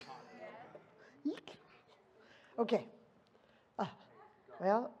Okay.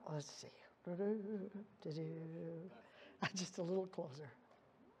 Well, let's see. Just a little closer.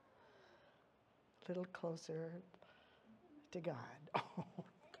 A little closer to God.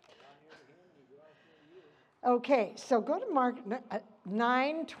 Okay, so go to Mark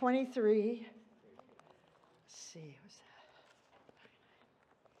 9:23. Let's see, what's that?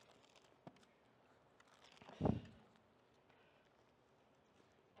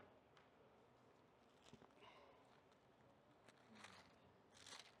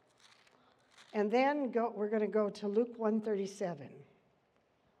 And then we're going to go to Luke 1:37.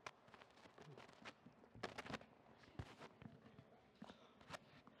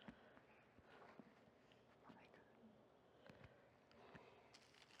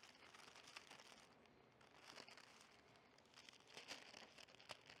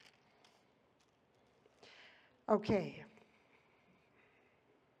 Okay.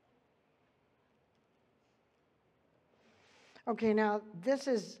 Okay, now this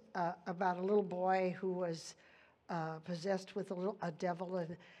is about a little boy who was possessed with a devil,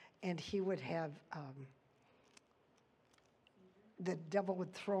 and he would have, the devil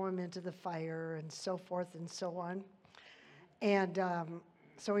would throw him into the fire and so forth and so on. And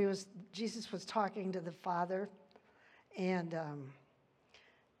so Jesus was talking to the father, and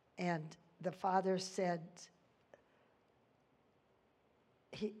the father said,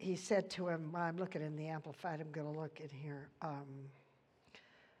 he said to him, I'm looking in the Amplified, I'm going to look in here.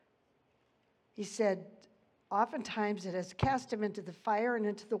 He said, oftentimes it has cast him into the fire and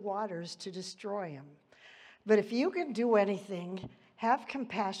into the waters to destroy him. But if you can do anything, have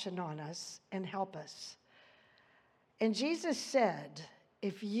compassion on us and help us. And Jesus said,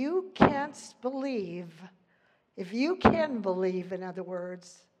 if you can believe, in other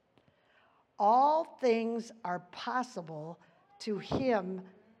words, all things are possible to him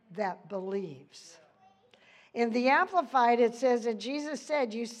that believes. In the Amplified, it says, and Jesus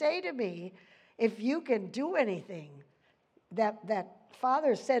said, you say to me, if you can do anything. That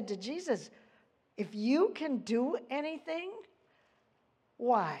father said to Jesus, if you can do anything,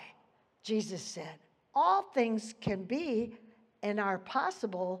 why? Jesus said, all things can be and are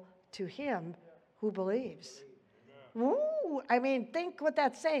possible to him who believes. Ooh, I mean, think what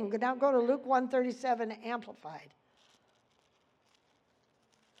that's saying. Now go to Luke 1:37 Amplified.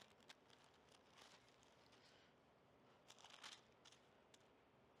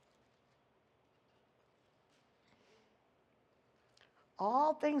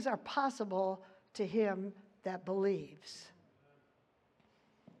 All things are possible to him that believes.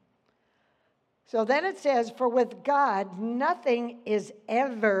 So then it says, for with God, nothing is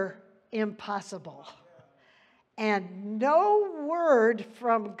ever impossible. And no word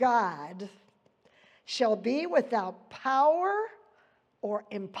from God shall be without power or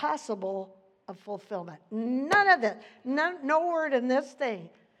impossible of fulfillment. None of it, no word in this thing,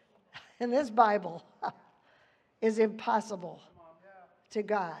 in this Bible, is impossible to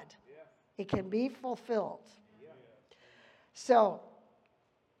God. It can be fulfilled. So,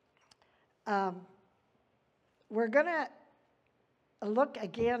 we're going to look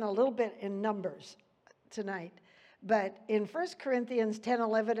again a little bit in Numbers tonight. But in 1 Corinthians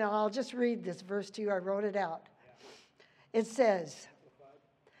 10:11, and I'll just read this verse to you. I wrote it out. It says,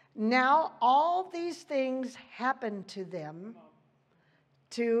 now all these things happened to them,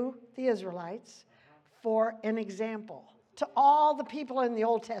 to the Israelites, for an example. To all the people in the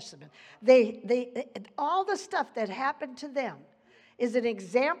Old Testament. All the stuff that happened to them is an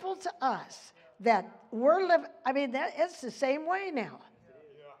example to us that we're living. I mean, it's the same way now.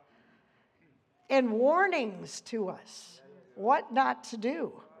 And warnings to us what not to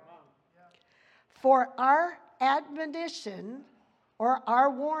do. For our admonition, or our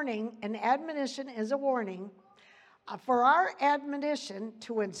warning, an admonition is a warning, for our admonition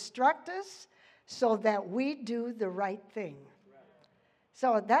to instruct us so that we do the right thing.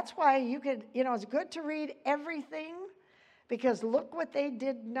 So that's why it's good to read everything, because look what they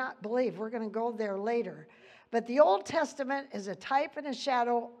did not believe. We're going to go there later. But the Old Testament is a type and a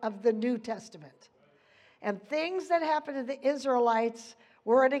shadow of the New Testament. And things that happened to the Israelites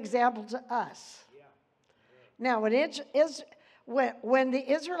were an example to us. Now, when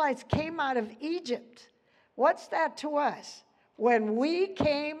the Israelites came out of Egypt, what's that to us? When we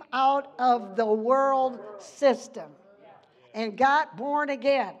came out of the world system and got born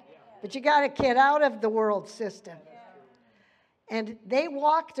again. But you got to get out of the world system. And they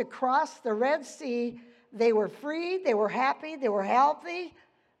walked across the Red Sea. They were free, they were happy, they were healthy,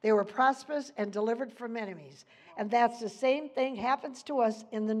 they were prosperous and delivered from enemies. And that's the same thing happens to us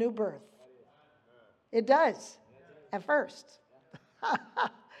in the new birth. It does, at first.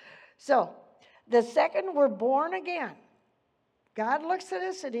 So, The second, we're born again. God looks at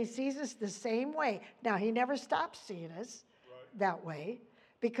us and he sees us the same way. Now, he never stops seeing us that way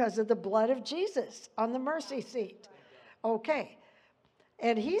because of the blood of Jesus on the mercy seat. Okay.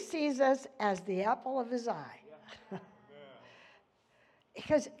 And he sees us as the apple of his eye.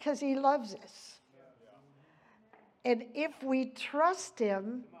 Because he loves us. And if we trust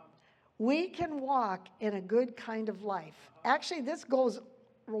him, we can walk in a good kind of life. Actually, this goes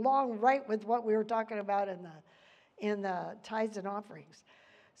along right with what we were talking about in the tithes and offerings.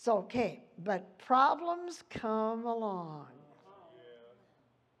 So, okay, but problems come along,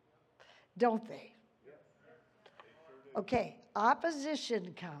 don't they? Okay,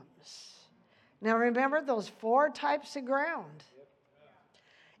 opposition comes. Now remember those 4 types of ground.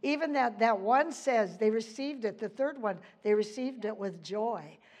 Even that one says they received it. The third one, they received it with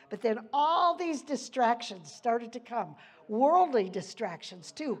joy. But then all these distractions started to come. Worldly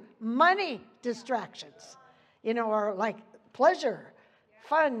distractions too. Money distractions. Or like pleasure,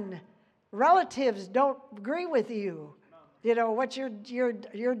 fun. Relatives don't agree with you. What you're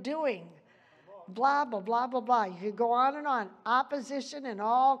doing. Blah, blah, blah, blah, blah. You could go on and on. Opposition in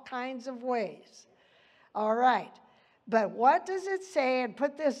all kinds of ways. All right. But what does it say? And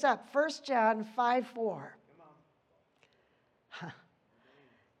put this up. 1 John 5:4.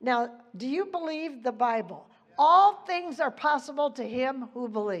 Now, do you believe the Bible? All things are possible to him who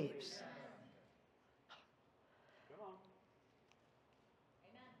believes.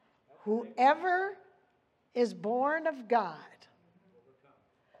 Whoever is born of God.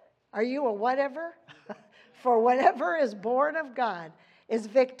 Are you a whatever? For whatever is born of God is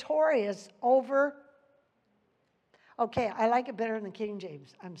victorious over. Okay, I like it better in the King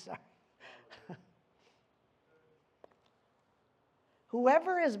James. I'm sorry.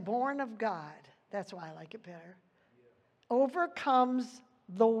 Whoever is born of God, that's why I like it better, overcomes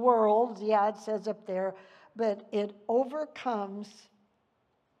the world. Yeah, it says up there, but it overcomes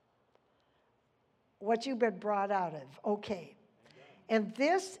what you've been brought out of. Okay. And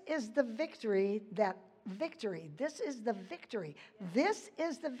this is the victory, this is the victory. This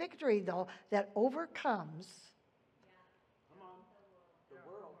is the victory, though, that overcomes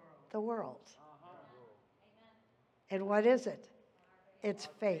the world. And what is it? It's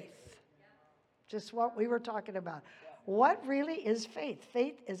faith. Just what we were talking about. What really is faith?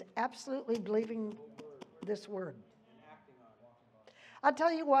 Faith is absolutely believing this word. I'll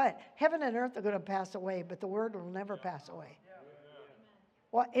tell you what, heaven and earth are going to pass away, but the word will never pass away.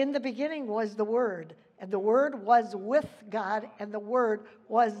 Well, in the beginning was the Word, and the Word was with God, and the Word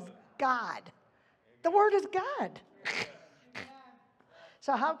was God. The Word is God.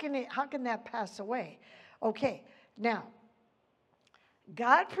 So how can that pass away? Okay, now,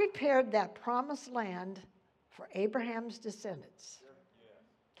 God prepared that promised land for Abraham's descendants.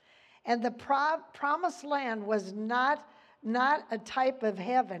 And the promised land was not a type of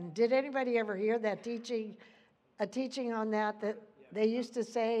heaven. Did anybody ever hear that teaching, a teaching on that they used to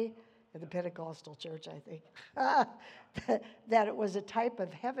say, in the Pentecostal church, I think, that it was a type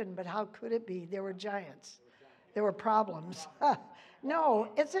of heaven, but how could it be? There were giants. There were problems. No,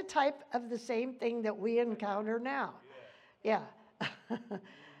 it's a type of the same thing that we encounter now. Yeah.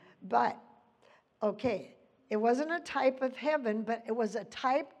 But, okay, it wasn't a type of heaven, but it was a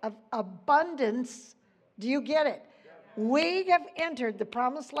type of abundance. Do you get it? We have entered the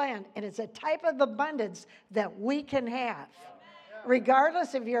promised land, and it's a type of abundance that we can have.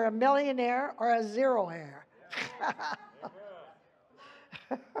 Regardless if you're a millionaire or a zeroaire.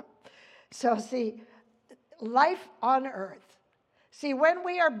 So see, life on earth. See, when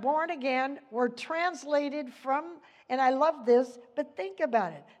we are born again, we're translated from, and I love this, but think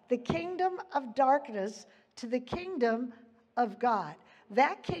about it, the kingdom of darkness to the kingdom of God.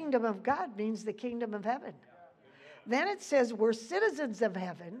 That kingdom of God means the kingdom of heaven. Then it says we're citizens of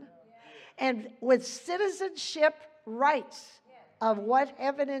heaven, and with citizenship rights of what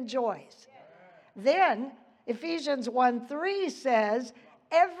heaven enjoys. Then Ephesians 1:3 says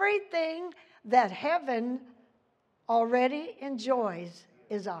everything that heaven already enjoys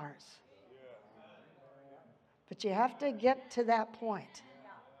is ours. But you have to get to that point.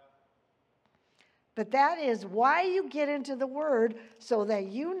 But that is why you get into the Word, so that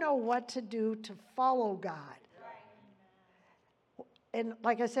you know what to do to follow God. And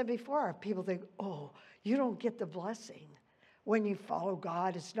like I said before, people think, oh, you don't get the blessing. When you follow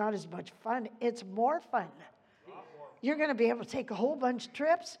God, it's not as much fun. It's more fun. You're going to be able to take a whole bunch of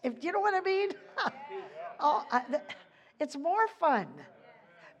trips. If you know what I mean? It's more fun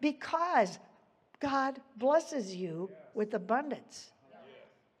because God blesses you with abundance.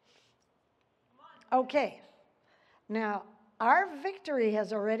 Okay. Now, our victory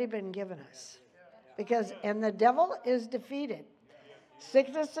has already been given us. And the devil is defeated.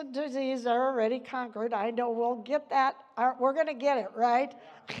 Sickness and disease are already conquered. I know we'll get that. We're going to get it, right?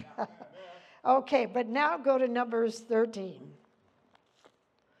 Okay, but now go to Numbers 13.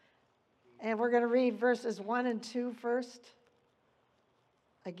 And we're going to read verses 1 and 2 first.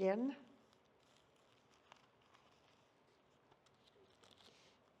 Again.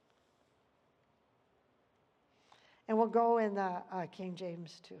 And we'll go in the King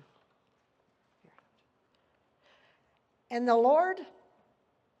James too. Here. And the Lord,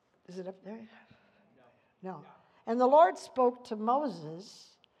 is it up there? No. And the Lord spoke to Moses,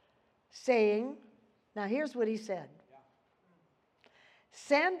 saying, now here's what he said.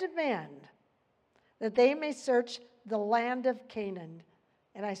 Send men that they may search the land of Canaan.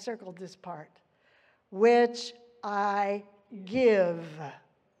 And I circled this part. Which I give.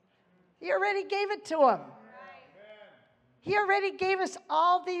 He already gave it to them. He already gave us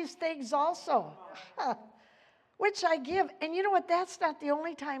all these things also. Which I give. And you know what? That's not the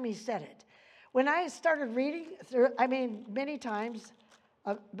only time he said it. When I started reading through, many times,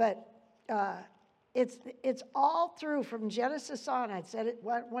 but it's all through from Genesis on. I said it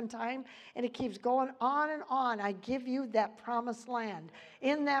one time, and it keeps going on and on. I give you that promised land.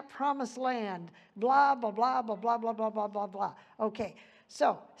 In that promised land, blah, blah, blah, blah, blah, blah, blah, blah, blah, blah. Okay,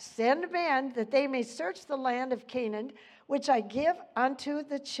 so send men that they may search the land of Canaan, which I give unto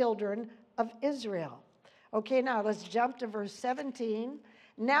the children of Israel. Okay, now let's jump to verse 17.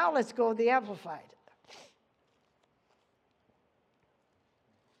 Now let's go to the Amplified.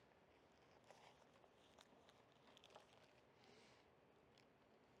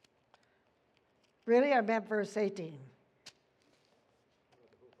 Really, I meant verse 18.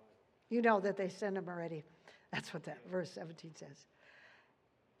 You know that they send them already. That's what that verse 17 says.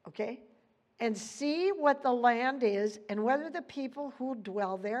 Okay? And see what the land is, and whether the people who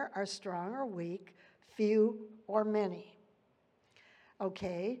dwell there are strong or weak, few or many.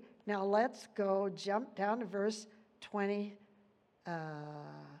 Okay, now let's go jump down to verse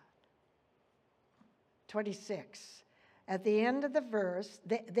 26. At the end of the verse,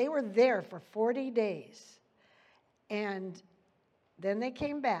 they were there for 40 days. And then they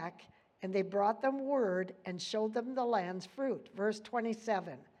came back, and they brought them word and showed them the land's fruit. Verse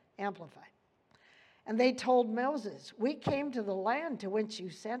 27, Amplified. And they told Moses, we came to the land to which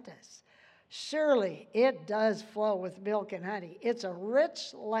you sent us. Surely it does flow with milk and honey. It's a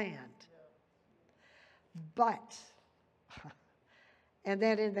rich land. But, and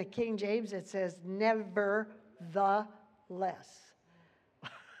then in the King James it says, nevertheless.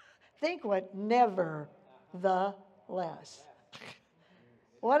 Think what nevertheless.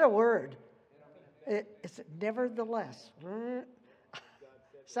 What a word. It's nevertheless.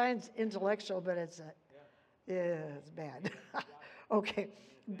 Sounds intellectual, but it's bad. Okay,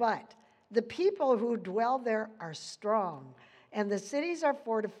 but the people who dwell there are strong, and the cities are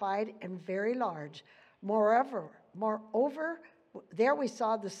fortified and very large. Moreover, there we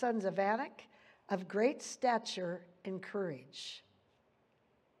saw the sons of Anak, of great stature and courage.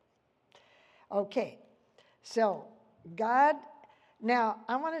 Okay, so God, now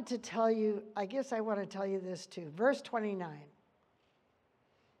I wanted to tell you, I guess I want to tell you this too. Verse 29.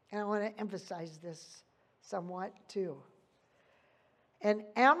 And I want to emphasize this somewhat too. And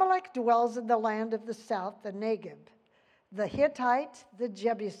Amalek dwells in the land of the south, the Negeb. The Hittite, the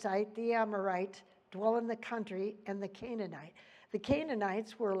Jebusite, the Amorite dwell in the country, and the Canaanite. The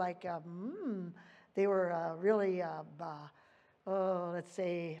Canaanites were like, they were really, let's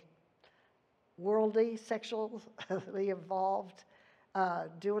say, worldly, sexually involved,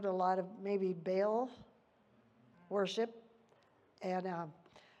 doing a lot of maybe Baal worship. And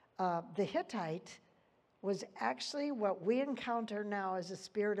the Hittite was actually what we encounter now as a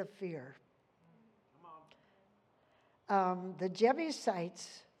spirit of fear. The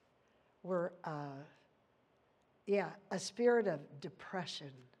Jebusites were, a spirit of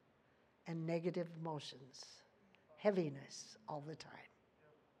depression and negative emotions, heaviness all the time.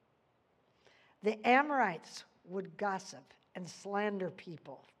 The Amorites would gossip and slander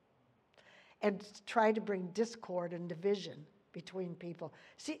people and try to bring discord and division between people.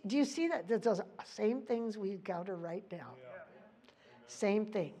 See, do you see that? Those are the same things we encounter right now. Same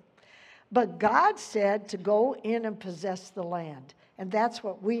thing. But God said to go in and possess the land, and that's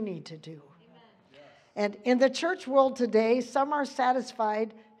what we need to do. And in the church world today, some are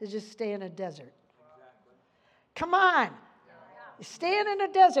satisfied to just stay in a desert. Come on, staying in a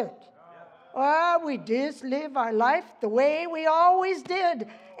desert. Well, we just live our life the way we always did.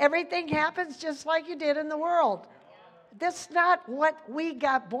 Everything happens just like you did in the world. That's not what we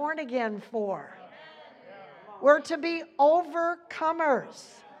got born again for. We're to be overcomers.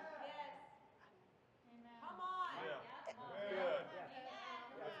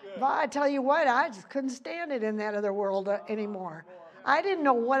 Well, I tell you what, I just couldn't stand it in that other world anymore. I didn't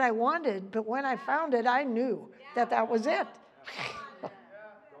know what I wanted, but when I found it, I knew that that was it.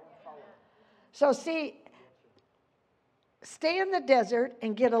 So see, stay in the desert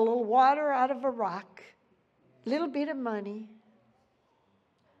and get a little water out of a rock, a little bit of money,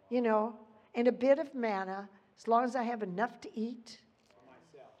 and a bit of manna, as long as I have enough to eat.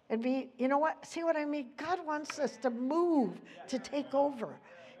 And see what I mean? God wants us to move, to take over.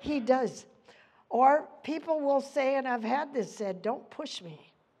 He does. Or people will say, and I've had this said, don't push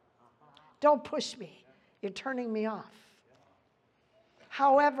me. Don't push me. You're turning me off.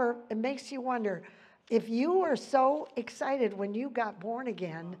 However, it makes you wonder, if you were so excited when you got born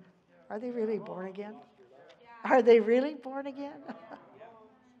again, are they really born again? Are they really born again?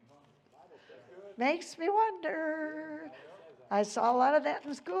 Makes me wonder. I saw a lot of that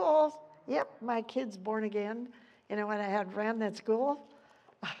in school. Yep, my kid's born again. When I had ran that school.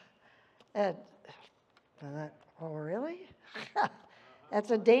 And I thought, oh, really?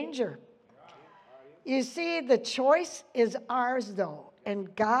 That's a danger. You see, the choice is ours, though,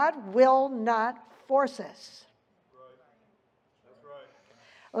 and God will not force us. That's right.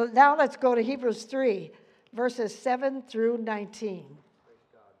 Well, now let's go to Hebrews 3, verses 7 through 19.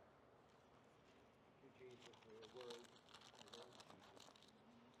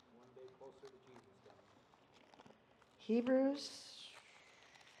 Hebrews.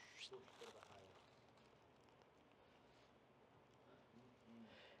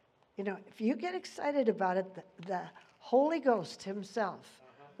 If you get excited about it, the Holy Ghost himself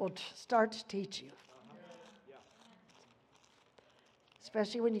will start to teach you.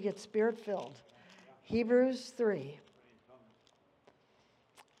 Especially when you get spirit-filled. Hebrews 3,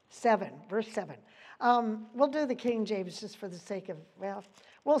 7, verse 7. We'll do the King James just for the sake of,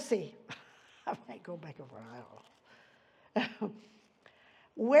 we'll see. I might go back over, I don't know.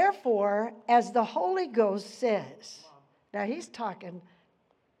 Wherefore, as the Holy Ghost says, now he's talking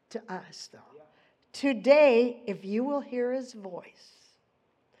to us, though. Today, if you will hear his voice,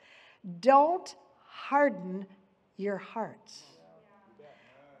 don't harden your hearts,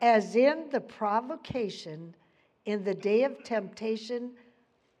 as in the provocation in the day of temptation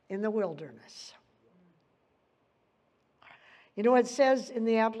in the wilderness. You know what it says in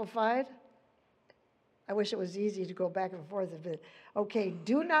the Amplified? I wish it was easy to go back and forth a bit. Okay,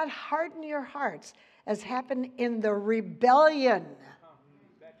 do not harden your hearts as happened in the rebellion.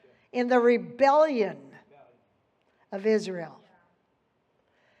 In the rebellion of Israel.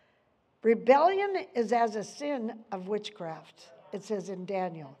 Rebellion is as a sin of witchcraft, it says in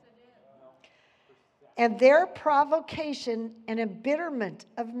Daniel. And their provocation and embitterment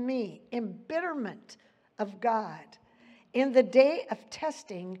of me, embitterment of God, in the day of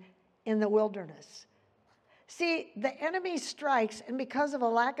testing in the wilderness. See, the enemy strikes, and because of a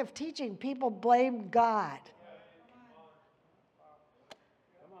lack of teaching, people blame God.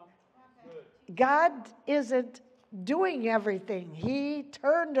 God isn't doing everything. He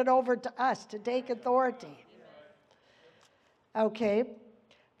turned it over to us to take authority. Okay,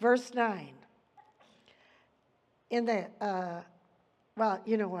 verse 9. In the,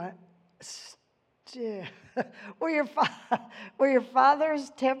 you know what? Where your fathers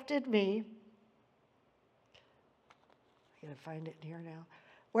tempted me. I gotta find it here now.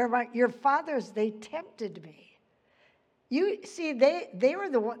 Where your fathers, they tempted me. You see, they were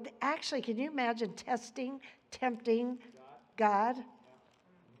the one. Actually, can you imagine tempting God?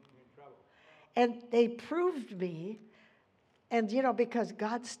 And they proved me, and because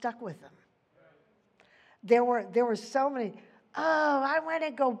God stuck with them. There were so many. Oh, I want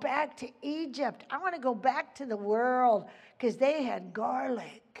to go back to Egypt. I want to go back to the world because they had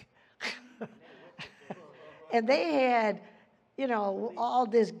garlic, and they had, all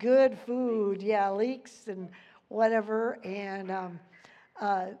this good food. Yeah, leeks and whatever, and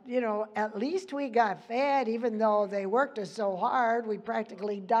at least we got fed, even though they worked us so hard, we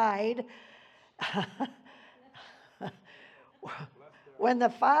practically died. When the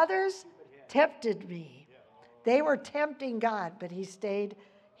fathers tempted me, they were tempting God, but he stayed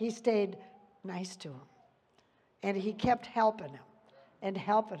nice to him, and he kept helping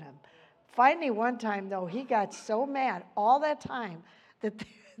him. Finally, one time though, he got so mad all that time that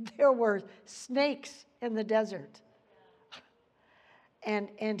there were snakes in the desert.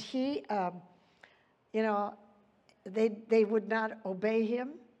 And he, they would not obey him,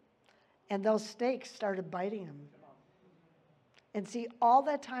 and those snakes started biting him. And see, all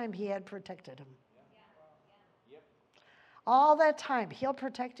that time he had protected him. All that time he'll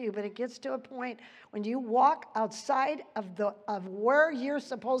protect you, but it gets to a point when you walk outside of where you're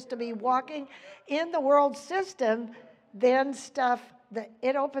supposed to be walking in the world system, then stuff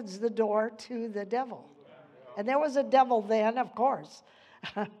it opens the door to the devil. And there was a devil then, of course.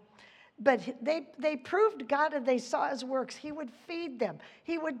 But they proved God and they saw his works. He would feed them.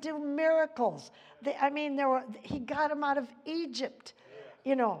 He would do miracles. He got them out of Egypt,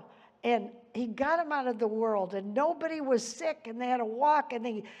 and he got them out of the world. And nobody was sick, and they had to walk.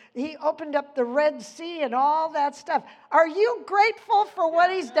 And he opened up the Red Sea and all that stuff. Are you grateful for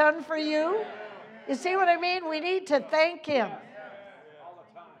what he's done for you? You see what I mean? We need to thank him.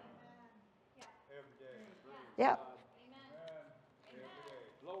 Yeah.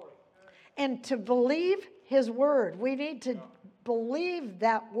 And to believe his word. We need to believe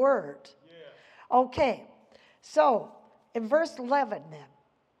that word. Okay. So, in verse 11 then.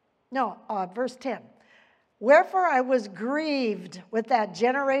 No, verse 10. Wherefore I was grieved with that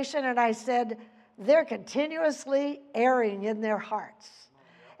generation, and I said, they're continuously erring in their hearts,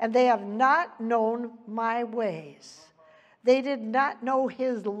 and they have not known my ways. They did not know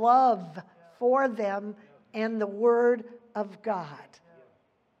his love for them and the word of God.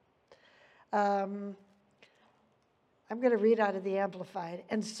 I'm going to read out of the Amplified.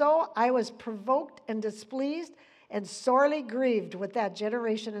 And so I was provoked and displeased and sorely grieved with that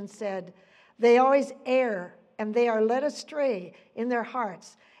generation, and said, they always err, and they are led astray in their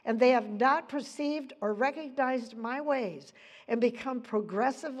hearts, and they have not perceived or recognized my ways, and become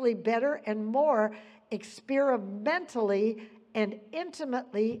progressively better and more experimentally and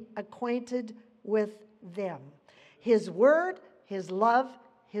intimately acquainted with them. His word, his love,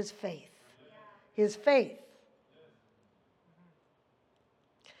 his faith. His faith.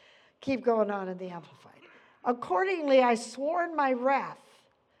 Keep going on in the Amplified. Accordingly, I swore in my wrath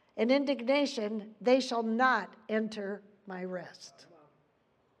and indignation, they shall not enter my rest.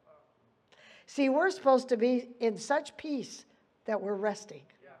 See, we're supposed to be in such peace that we're resting.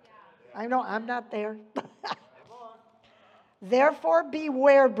 I know I'm not there. Therefore,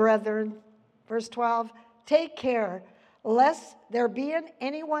 beware, brethren. Verse 12, take care, lest there be in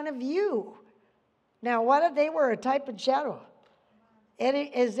any one of you. Now, what if they were a type and shadow?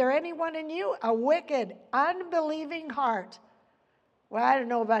 Is there anyone in you, a wicked, unbelieving heart? Well, I don't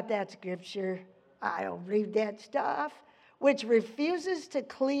know about that scripture. I don't believe that stuff. Which refuses to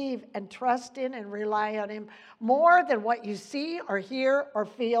cleave and trust in and rely on him more than what you see or hear or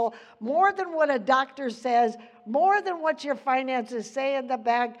feel, more than what a doctor says, more than what your finances say in the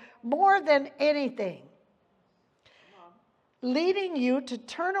bank, more than anything. Leading you to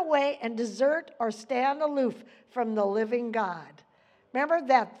turn away and desert or stand aloof from the living God. Remember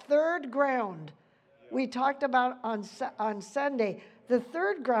that third ground we talked about on Sunday. The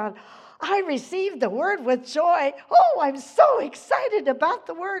third ground, I received the word with joy. Oh, I'm so excited about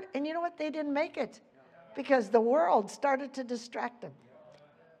the word. And you know what? They didn't make it because the world started to distract them.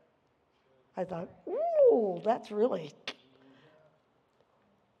 I thought, ooh, that's really...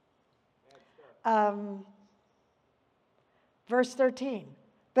 Verse 13,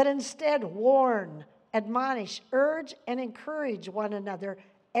 but instead warn, admonish, urge, and encourage one another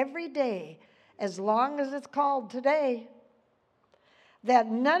every day, as long as it's called today, that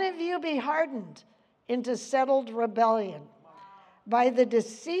none of you be hardened into settled rebellion by the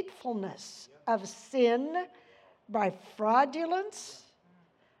deceitfulness of sin, by fraudulence,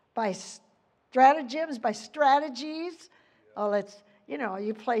 by stratagems, by strategies. Oh,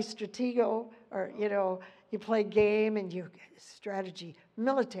 you play Stratego, or, you play game and you strategy,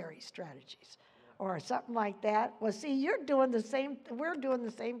 military strategies, or something like that. Well, see, we're doing the same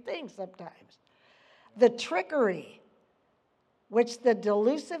thing sometimes. The trickery, which the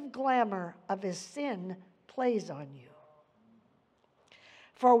delusive glamour of his sin plays on you.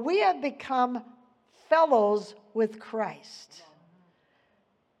 For we have become fellows with Christ.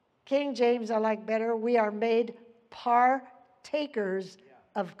 King James I like better. We are made partakers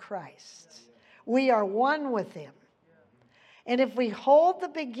of Christ. We are one with him. And if we hold the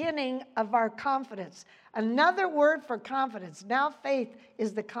beginning of our confidence, another word for confidence, now faith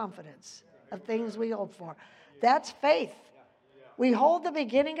is the confidence of things we hope for. That's faith. We hold the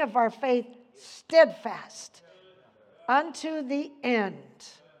beginning of our faith steadfast unto the end.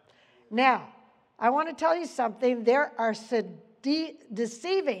 Now, I want to tell you something. There are seduce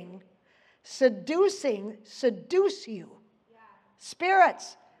you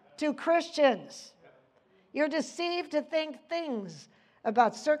spirits to Christians. You're deceived to think things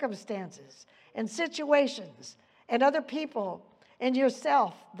about circumstances and situations and other people and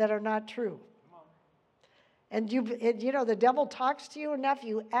yourself that are not true. And the devil talks to you enough,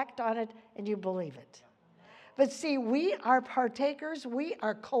 you act on it and you believe it. But see, we are partakers, we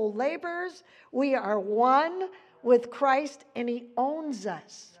are co-laborers, we are one with Christ, and he owns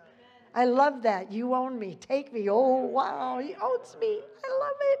us. I love that. You own me. Take me. Oh, wow. He owns me. I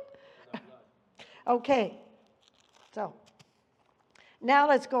love it. Okay. So now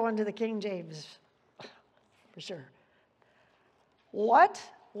let's go into the King James for sure. What?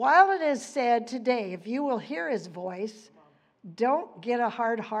 While it is said today, if you will hear his voice, don't get a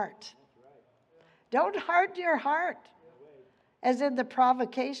hard heart. Don't harden your heart, as in the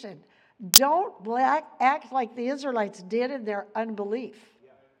provocation. Don't act like the Israelites did in their unbelief.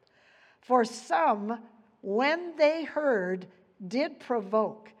 For some, when they heard, did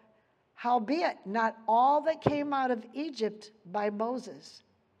provoke. Howbeit, not all that came out of Egypt by Moses.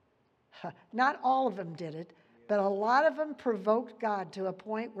 Not all of them did it, but a lot of them provoked God to a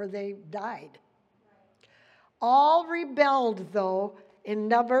point where they died. All rebelled, though, in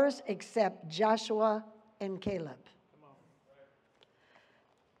numbers except Joshua and Caleb.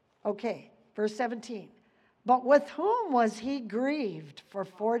 Okay, verse 17. But with whom was he grieved for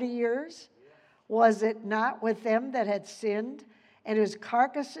 40 years? Was it not with them that had sinned and whose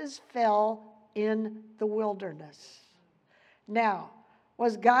carcasses fell in the wilderness? Now,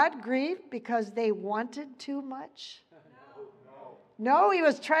 was God grieved because they wanted too much? No, he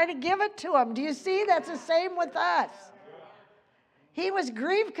was trying to give it to them. Do you see? That's the same with us. He was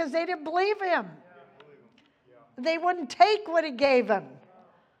grieved because they didn't believe him. They wouldn't take what he gave them.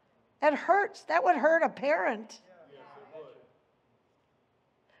 It hurts. That would hurt a parent.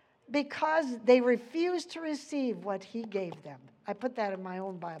 Because they refused to receive what he gave them. I put that in my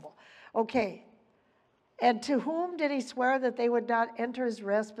own Bible. Okay. And to whom did he swear that they would not enter his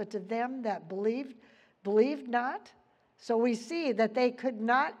rest, but to them that believed not? So we see that they could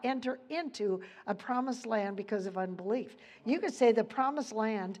not enter into a promised land because of unbelief. You could say the promised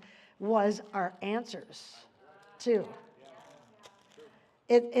land was our answers, too.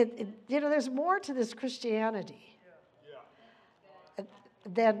 There's more to this Christianity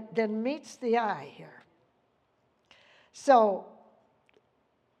than meets the eye here. So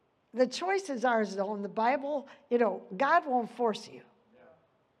the choice is ours, though. In the Bible, God won't force you.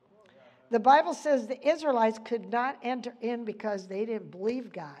 The Bible says the Israelites could not enter in because they didn't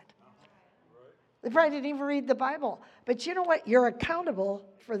believe God. They probably didn't even read the Bible. But you know what? You're accountable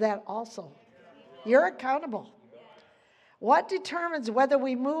for that also. You're accountable. What determines whether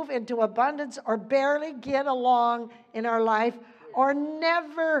we move into abundance or barely get along in our life or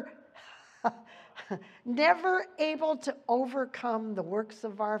never able to overcome the works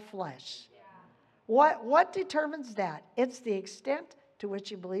of our flesh? What determines that? It's the extent to which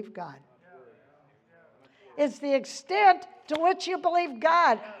you believe God. It's the extent to which you believe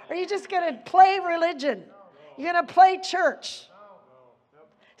God. Are you just going to play religion? You're going to play church?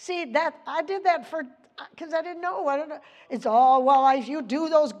 See, that I did that because I didn't know. It's all, well, if you do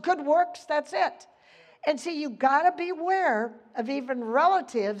those good works, that's it. And see, you got to beware of even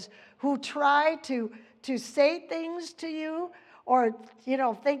relatives who try to say things to you or,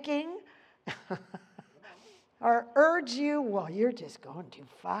 thinking or urge you, well, you're just going too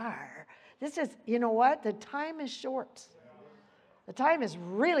far. This is, you know what? The time is short. The time is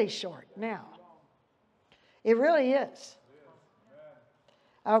really short now. It really is.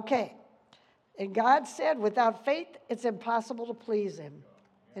 Okay. And God said, without faith, it's impossible to please him.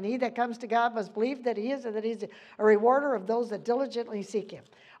 And he that comes to God must believe that he is and that he's a rewarder of those that diligently seek him.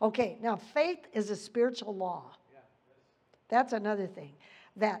 Okay, now faith is a spiritual law. That's another thing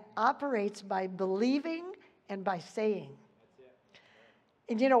that operates by believing and by saying.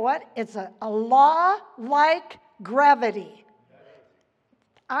 And you know what? It's a law like gravity.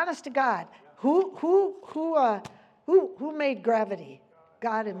 Honest to God, who made gravity?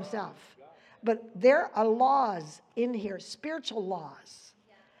 God himself. But there are laws in here, spiritual laws,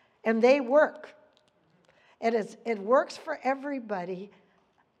 and they work. It works for everybody.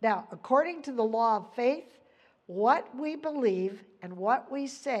 Now, according to the law of faith, what we believe and what we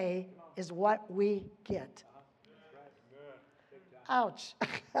say is what we get. Ouch.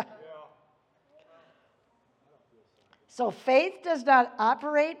 So faith does not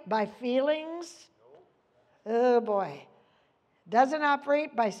operate by feelings. Oh boy. Doesn't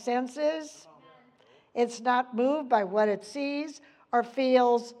operate by senses. It's not moved by what it sees or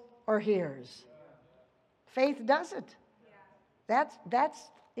feels or hears. Faith doesn't.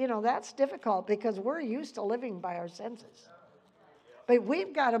 That's difficult because we're used to living by our senses. But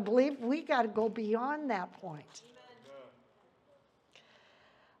we've got to believe, we got to go beyond that point.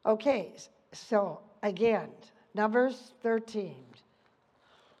 Okay, so again, Numbers 13,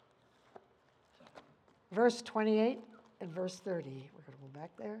 verse 28 and verse 30. We're going to go back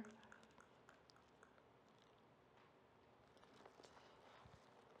there.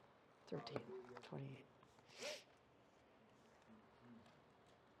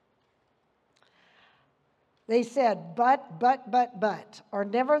 They said, but, or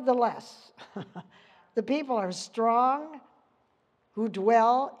nevertheless, the people are strong who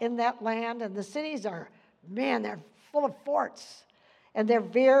dwell in that land, and the cities are, man, they're full of forts, and they're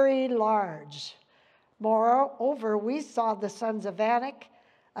very large. Moreover, we saw the sons of Anak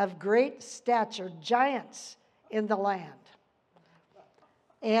of great stature, giants in the land.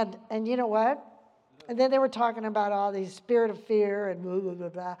 And you know what? And then they were talking about all these spirit of fear and blah, blah, blah,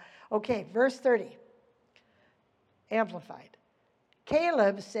 blah. Okay, verse 30, Amplified.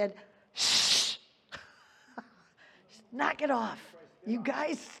 Caleb said, shh, knock it off. You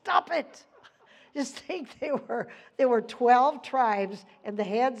guys, stop it. Just think there were 12 tribes and the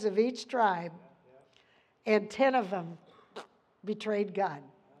heads of each tribe, and 10 of them betrayed God.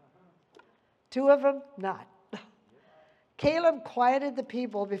 2 of them, not. Caleb quieted the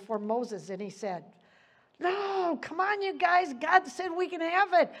people before Moses, and he said, no, come on, you guys. God said we can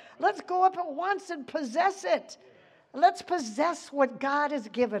have it. Let's go up at once and possess it. Let's possess what God has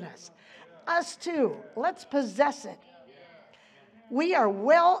given us. Us too. Let's possess it. We are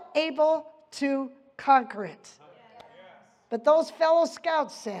well able to conquer it. But those fellow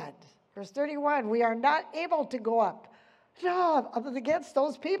scouts said, verse 31, we are not able to go up against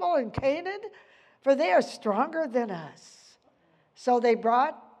those people in Canaan, for they are stronger than us. So they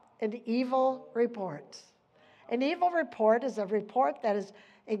brought an evil report. An evil report is a report that is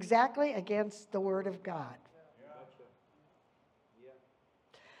exactly against the word of God.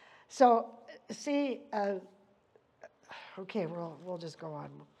 So, see, okay, we'll just go on.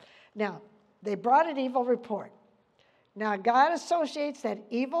 Now, they brought an evil report. Now, God associates that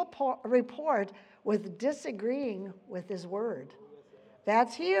evil report with disagreeing with his word.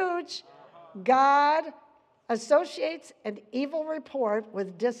 That's huge. God associates an evil report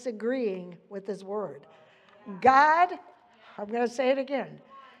with disagreeing with his word. God, I'm going to say it again,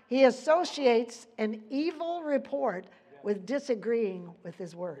 he associates an evil report with disagreeing with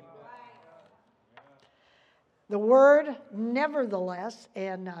his word. The word nevertheless,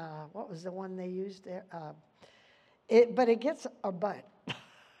 and what was the one they used there? But it gets a but.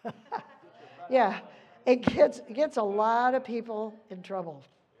 Yeah, it gets a lot of people in trouble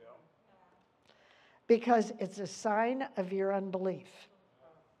because it's a sign of your unbelief.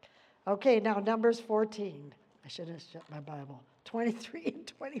 Okay, now Numbers 14. I should have shut my Bible. 23 and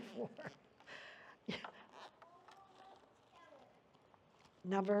 24.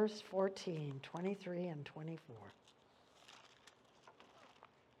 Numbers 14, 23 and 24.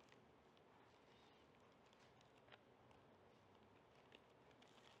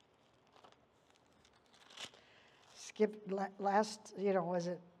 Last, was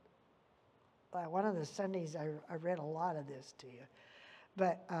it one of the Sundays I read a lot of this to you.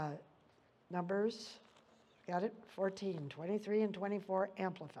 But Numbers, got it? 14, 23 and 24,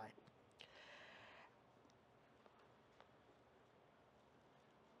 Amplified.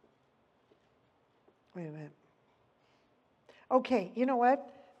 Wait a minute. Okay, you know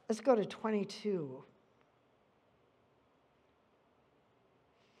what? Let's go to 22.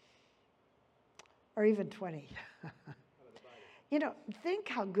 Or even 20. Think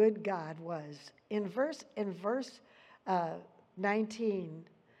how good God was. In verse 19,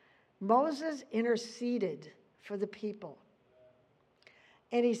 Moses interceded for the people.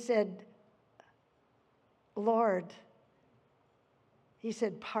 And he said, Lord, he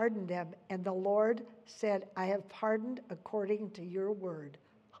said, pardon them. And the Lord said, I have pardoned according to your word.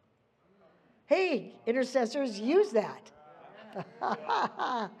 Hey, intercessors, use that.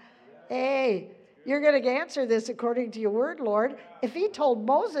 Hey, you're going to answer this according to your word, Lord. If he told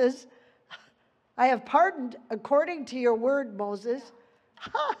Moses, I have pardoned according to your word, Moses.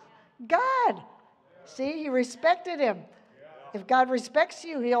 God. See, he respected him. If God respects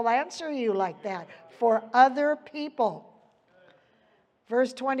you, he'll answer you like that for other people.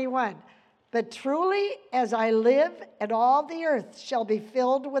 Verse 21, but truly as I live, and all the earth shall be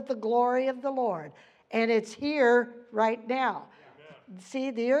filled with the glory of the Lord. And it's here right now. See,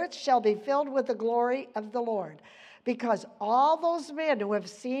 the earth shall be filled with the glory of the Lord, because all those men who have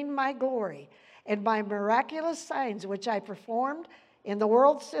seen my glory and my miraculous signs which I performed in the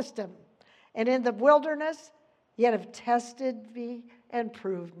world system and in the wilderness, yet have tested me and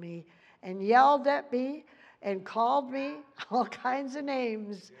proved me and yelled at me and called me all kinds of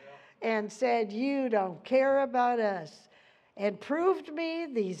names and said, you don't care about us, and proved me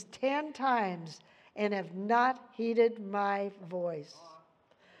these 10 times and have not heeded my voice.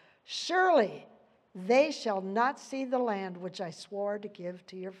 Surely they shall not see the land which I swore to give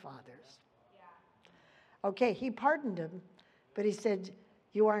to your fathers. Okay, he pardoned him, but he said,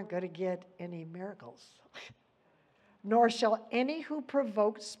 you aren't going to get any miracles. Nor shall any who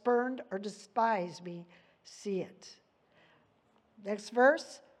provoke, spurned, or despise me see it. Next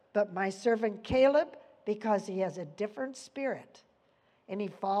verse, but my servant Caleb, because he has a different spirit, and he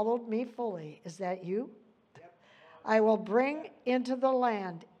followed me fully. Is that you? Yep. I will bring into the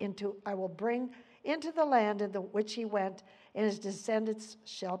land into which he went, and his descendants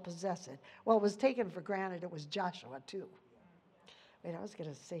shall possess it. Well, it was taken for granted it was Joshua too. Wait, I was going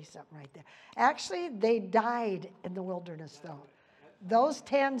to say something right there. Actually, they died in the wilderness, though. Those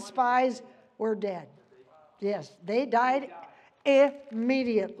 10 spies were dead. Yes, they died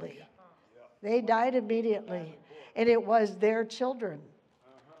immediately. They died immediately. And it was their children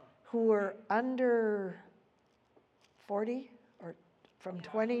who were under 40, or from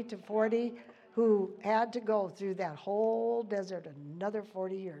 20 to 40, who had to go through that whole desert another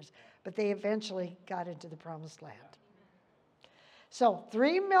 40 years. But they eventually got into the promised land. So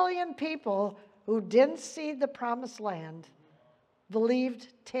 3 million people who didn't see the promised land believed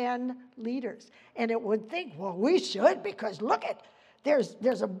 10 leaders. And it would think, well, we should, because look at,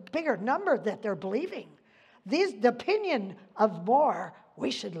 there's a bigger number that they're believing. The opinion of more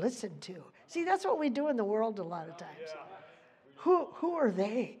we should listen to. See, that's what we do in the world a lot of times. Who are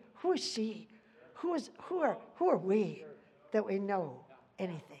they? Who is she? Who are we that we know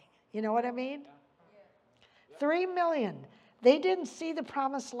anything? You know what I mean? 3 million. They didn't see the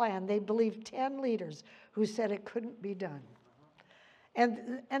promised land. They believed 10 leaders who said it couldn't be done.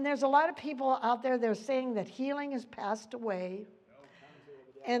 And there's a lot of people out there that are saying that healing has passed away.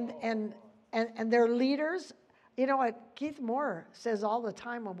 And their leaders, you know what Keith Moore says all the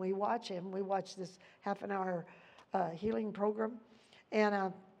time when we watch him. We watch this half-an-hour healing program.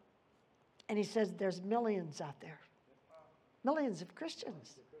 And he says there's millions out there. Millions of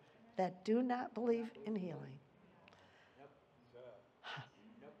Christians that do not believe in healing.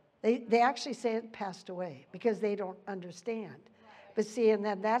 They actually say it passed away because they don't understand. But see, and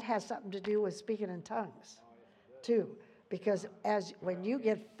then that has something to do with speaking in tongues, too. Because when you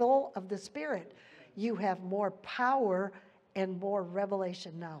get full of the Spirit, you have more power and more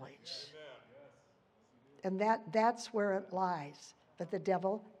revelation knowledge. And that's where it lies. But the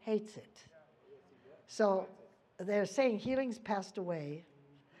devil hates it. So they're saying healing's passed away.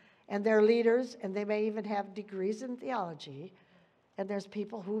 And they're leaders, and they may even have degrees in theology. And there's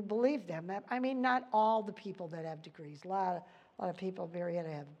people who believe them. I mean, not all the people that have degrees. A lot of people, Marietta,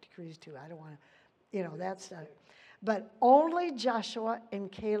 have degrees too. I don't want to, that's not. But only Joshua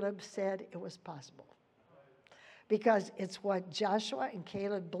and Caleb said it was possible. Because it's what Joshua and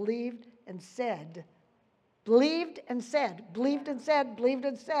Caleb believed and said. Believed and said. Believed and said. Believed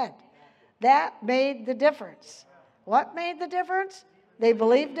and said. That made the difference. What made the difference? They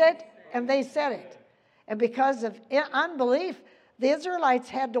believed it and they said it. And because of unbelief, the Israelites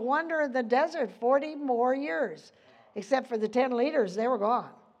had to wander in the desert 40 more years. Except for the 10 leaders, they were gone.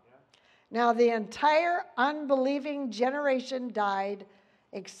 Now, the entire unbelieving generation died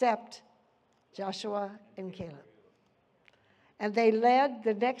except Joshua and Caleb. And they led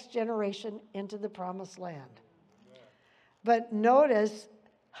the next generation into the promised land. But notice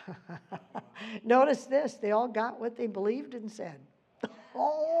this, they all got what they believed and said.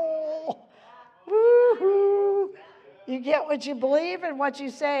 Oh, woo-hoo. You get what you believe and what you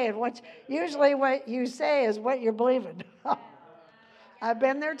say, and usually what you say is what you're believing. I've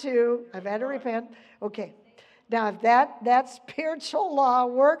been there too. I've had to repent. Okay. Now, if that spiritual law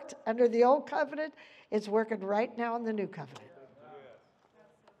worked under the old covenant, it's working right now in the new covenant.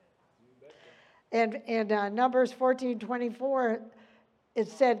 And Numbers 14:24, it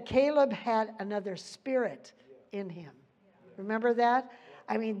said Caleb had another spirit in him. Remember that?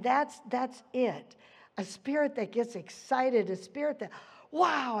 I mean, that's it. A spirit that gets excited, a spirit that,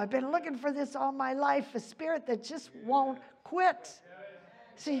 wow, I've been looking for this all my life, a spirit that just won't quit.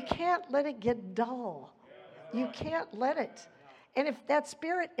 So you can't let it get dull. You can't let it. And if that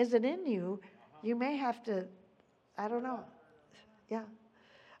spirit isn't in you, you may have to, I don't know. Yeah.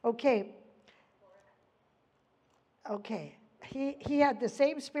 Okay. He had the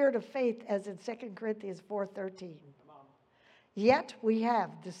same spirit of faith as in 2 Corinthians 4:13. Yet we have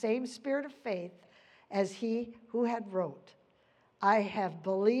the same spirit of faith as he who had wrote, I have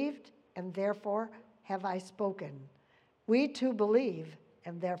believed, and therefore have I spoken. We too believe,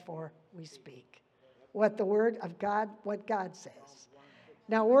 and therefore we speak. What the word of God, what God says.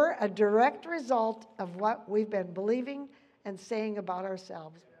 Now we're a direct result of what we've been believing and saying about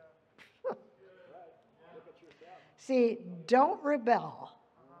ourselves. See, don't rebel.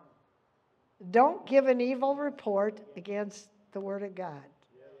 Don't give an evil report against the word of God.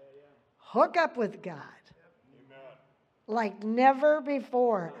 Hook up with God like never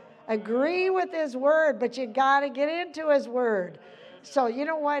before. Agree with his word, but you got to get into his word. So you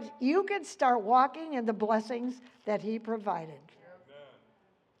know what? You can start walking in the blessings that he provided.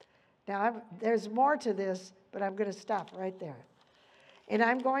 Now, there's more to this, but I'm going to stop right there. And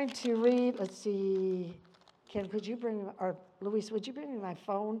I'm going to read, let's see, Ken, could you bring, or Luis, would you bring me my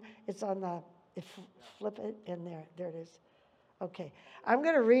phone? It's on the, flip it in there. There it is. Okay. I'm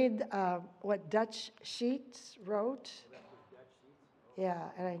going to read what Dutch Sheets wrote. Yeah,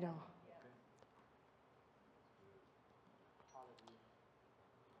 and I know.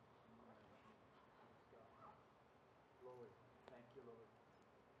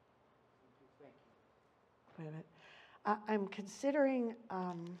 Wait a minute. I'm considering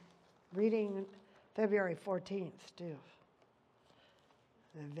reading February 14th, too.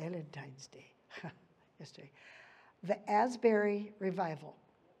 The Valentine's Day, yesterday. The Asbury Revival.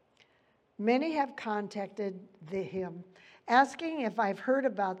 Many have contacted him asking if I've heard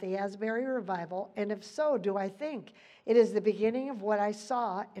about the Asbury Revival, and if so, do I think it is the beginning of what I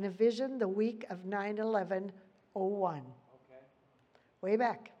saw in a vision the week of 9/11/01. Okay. Way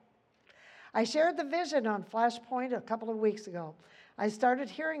back. I shared the vision on Flashpoint a couple of weeks ago. I started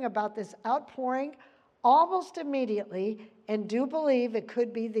hearing about this outpouring almost immediately and do believe it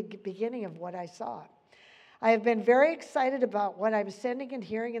could be the beginning of what I saw. I have been very excited about what I'm sensing and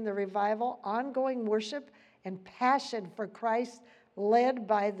hearing in the revival, ongoing worship and passion for Christ led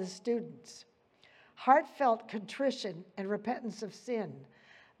by the students. Heartfelt contrition and repentance of sin.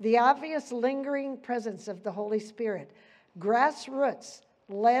 The obvious lingering presence of the Holy Spirit. Grassroots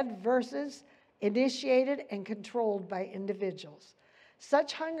led verses initiated and controlled by individuals.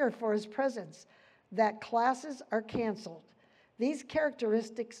 Such hunger for his presence that classes are canceled. These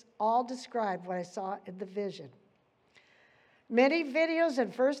characteristics all describe what I saw in the vision. Many videos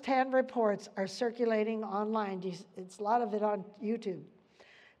and first-hand reports are circulating online. It's a lot of it on YouTube.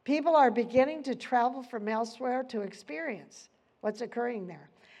 People are beginning to travel from elsewhere to experience what's occurring there.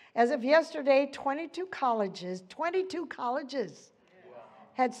 As of yesterday, 22 colleges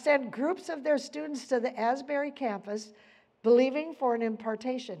had sent groups of their students to the Asbury campus, believing for an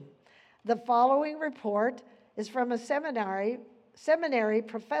impartation. The following report is from a seminary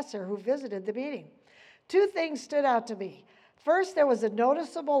professor who visited the meeting. Two things stood out to me. First, there was a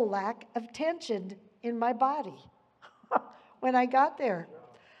noticeable lack of tension in my body when I got there.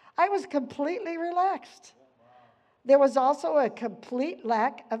 I was completely relaxed. There was also a complete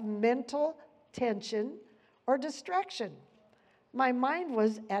lack of mental tension or distraction. My mind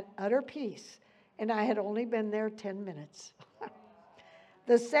was at utter peace, and I had only been there 10 minutes.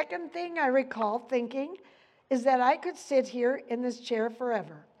 The second thing I recall thinking is that I could sit here in this chair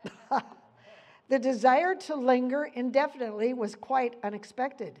forever. The desire to linger indefinitely was quite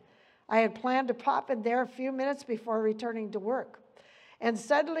unexpected. I had planned to pop in there a few minutes before returning to work, and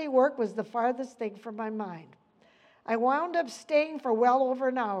suddenly work was the farthest thing from my mind. I wound up staying for well over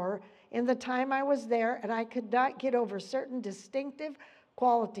an hour in the time I was there, and I could not get over certain distinctive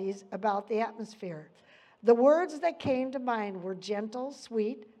qualities about the atmosphere. The words that came to mind were gentle,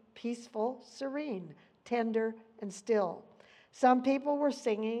 sweet, peaceful, serene, tender, and still. Some people were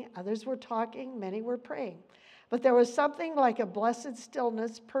singing, others were talking, many were praying. But there was something like a blessed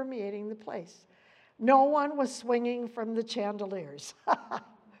stillness permeating the place. No one was swinging from the chandeliers.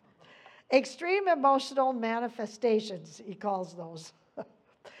 Extreme emotional manifestations, he calls those.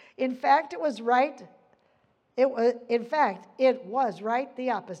 In fact, it was right the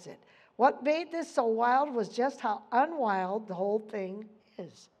opposite. What made this so wild was just how unwild the whole thing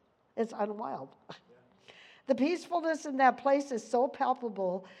is. It's unwild. The peacefulness in that place is so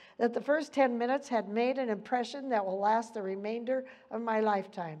palpable that the first 10 minutes had made an impression that will last the remainder of my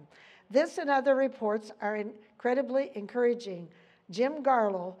lifetime. This and other reports are incredibly encouraging. Jim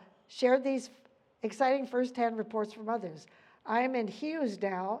Garlow shared these exciting first-hand reports from others. I am in Hughes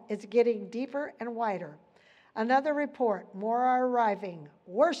now. It's getting deeper and wider. Another report, more are arriving.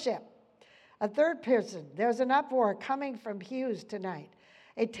 Worship. A third person, there's an uproar coming from Hughes tonight.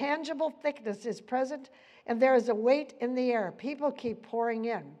 A tangible thickness is present, and there is a weight in the air. People keep pouring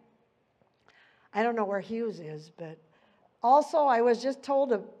in. I don't know where Hughes is, but also I was just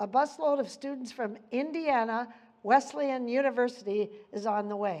told a busload of students from Indiana Wesleyan University is on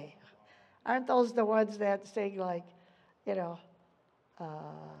the way. Aren't those the ones that sing like,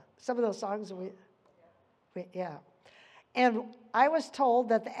 some of those songs yeah. And I was told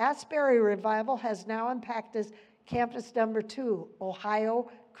that the Asbury Revival has now impacted campus number 2,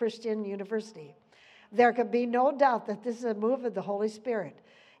 Ohio Christian University. There can be no doubt that this is a move of the Holy Spirit.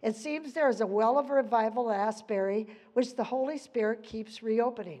 It seems there is a well of revival at Asbury, which the Holy Spirit keeps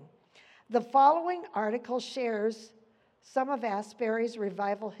reopening. The following article shares some of Asbury's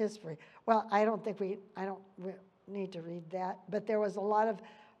revival history. Well, I don't think we need to read that. But there was a lot of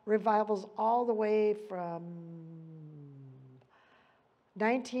revivals all the way from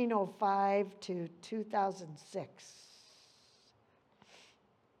 1905 to 2006.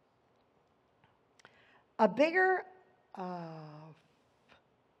 A bigger,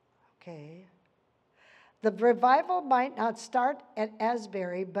 the revival might not start at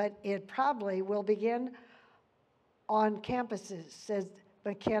Asbury, but it probably will begin on campuses, says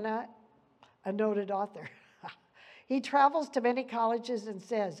McKenna, a noted author. He travels to many colleges and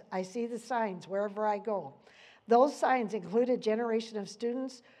says, I see the signs wherever I go. Those signs include a generation of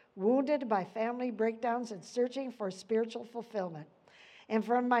students wounded by family breakdowns and searching for spiritual fulfillment. And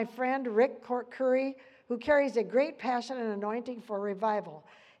from my friend Rick Curry, who carries a great passion and anointing for revival,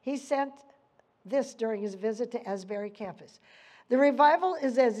 he sent this during his visit to Asbury campus. The revival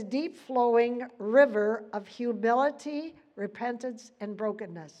is as deep-flowing river of humility, repentance, and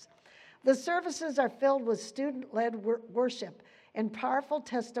brokenness. The services are filled with student-led worship and powerful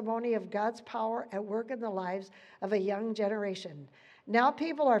testimony of God's power at work in the lives of a young generation. Now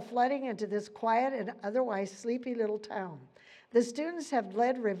people are flooding into this quiet and otherwise sleepy little town. The students have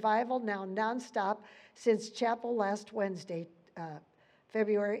led revival now nonstop since chapel last Wednesday,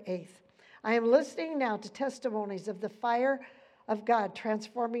 February 8th. I am listening now to testimonies of the fire of God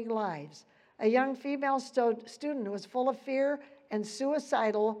transforming lives. A young female student who was full of fear and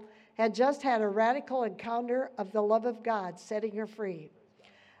suicidal had just had a radical encounter of the love of God, setting her free.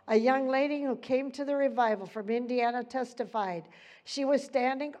 A young lady who came to the revival from Indiana testified. She was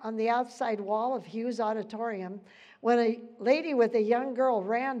standing on the outside wall of Hughes Auditorium when a lady with a young girl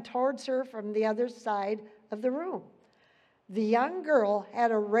ran towards her from the other side of the room. The young girl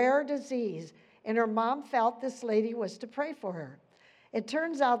had a rare disease, and her mom felt this lady was to pray for her. It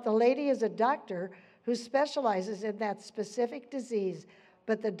turns out the lady is a doctor who specializes in that specific disease,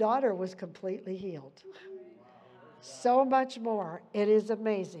 but the daughter was completely healed. So much more. It is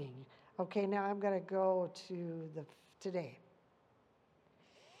amazing. Okay, now I'm going to go to today.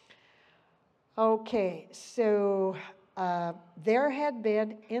 Okay, so there had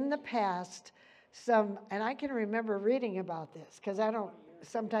been in the past some, and I can remember reading about this because I don't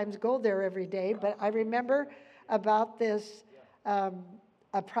sometimes go there every day, but I remember about this,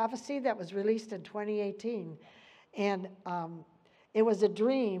 a prophecy that was released in 2018. And it was a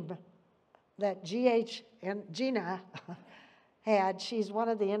dream that Gina had. She's one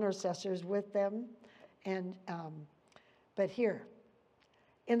of the intercessors with them. And but here,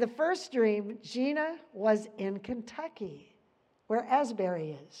 in the first dream, Gina was in Kentucky, where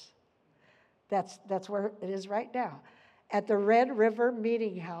Asbury is. That's where it is right now, at the Red River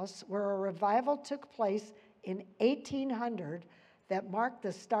Meeting House, where a revival took place in 1800 that marked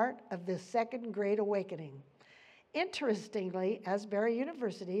the start of the Second Great Awakening. Interestingly, Asbury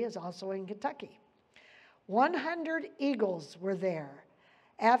University is also in Kentucky. 100 eagles were there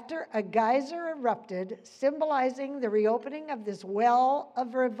after a geyser erupted, symbolizing the reopening of this well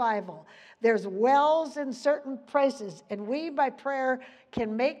of revival. There's wells in certain places, and we, by prayer,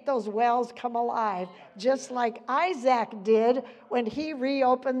 can make those wells come alive, just like Isaac did when he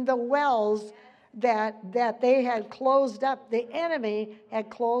reopened the wells that they had closed up, the enemy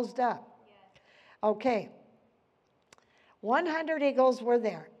had closed up. Okay. 100 eagles were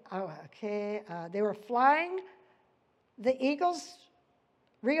there. They were flying. The eagles,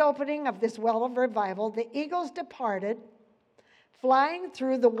 reopening of this well of revival, the eagles departed, flying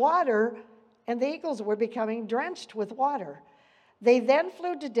through the water, and the eagles were becoming drenched with water. They then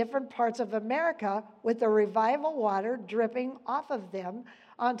flew to different parts of America with the revival water dripping off of them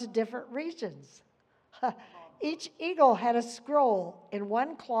onto different regions. Each eagle had a scroll in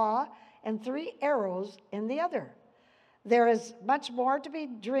one claw and 3 arrows in the other. There is much more to be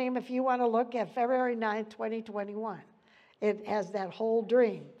dreamed if you want to look at February 9th, 2021. It has that whole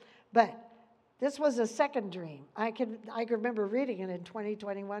dream. But this was a second dream. I can remember reading it in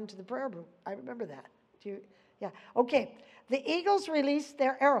 2021 to the prayer group. I remember that. Yeah. Okay. The eagles released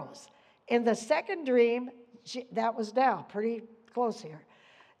their arrows. In the second dream, that was now pretty close here.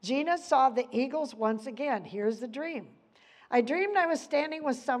 Gina saw the eagles once again. Here's the dream. I dreamed I was standing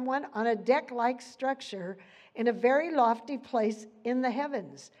with someone on a deck-like structure in a very lofty place in the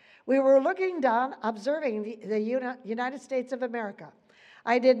heavens. We were looking down, observing the United States of America.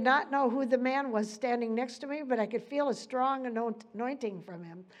 I did not know who the man was standing next to me, but I could feel a strong anointing from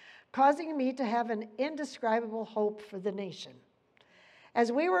him, causing me to have an indescribable hope for the nation.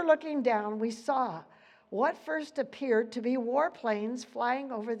 As we were looking down, we saw what first appeared to be warplanes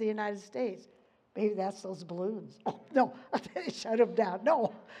flying over the United States. Maybe that's those balloons. Oh, no, shut them down.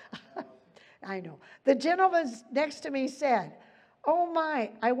 No. I know. The gentleman next to me said, "Oh my,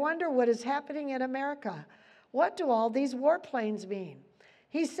 I wonder what is happening in America. What do all these warplanes mean?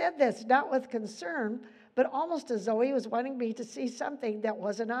 He said this not with concern, but almost as though he was wanting me to see something that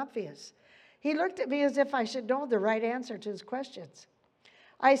wasn't obvious. He looked at me as if I should know the right answer to his questions.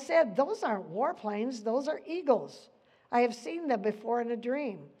 I said, those aren't warplanes, those are eagles. I have seen them before in a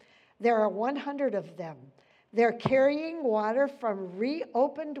dream. There are 100 of them. They're carrying water from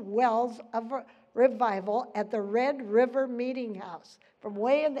reopened wells of revival at the Red River Meeting House from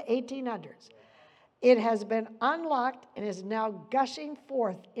way in the 1800s. It has been unlocked and is now gushing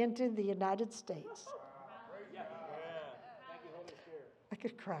forth into the United States. I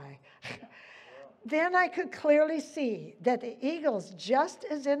could cry. Then I could clearly see that the eagles, just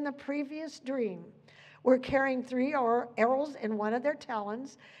as in the previous dream, were carrying 3 arrows in one of their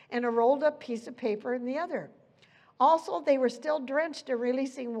talons and a rolled up piece of paper in the other. Also, they were still drenched and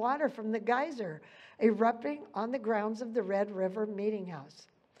releasing water from the geyser erupting on the grounds of the Red River Meeting House.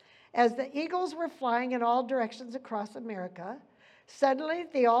 As the eagles were flying in all directions across America, suddenly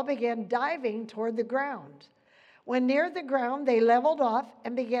they all began diving toward the ground. When near the ground, they leveled off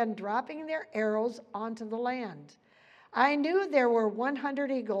and began dropping their arrows onto the land. I knew there were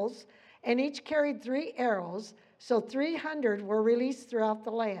 100 eagles, and each carried 3 arrows, so 300 were released throughout the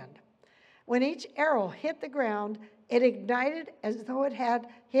land. When each arrow hit the ground, it ignited as though it had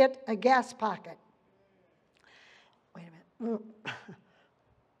hit a gas pocket. Wait a minute.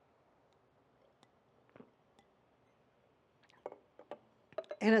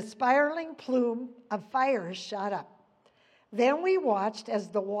 And a spiraling plume of fire shot up. Then we watched as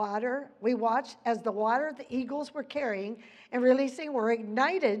the water the eagles were carrying and releasing were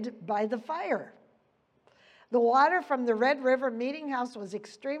ignited by the fire. The water from the Red River Meeting House was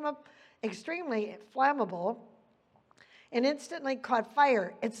extremely flammable and instantly caught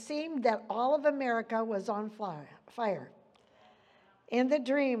fire. It seemed that all of America was on fire. In the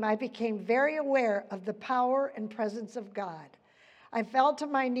dream, I became very aware of the power and presence of God. I fell to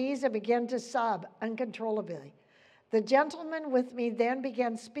my knees and began to sob uncontrollably. The gentleman with me then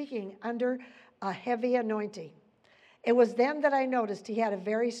began speaking under a heavy anointing. It was then that I noticed he had a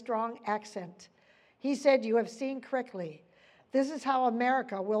very strong accent. He said, "You have seen correctly. This is how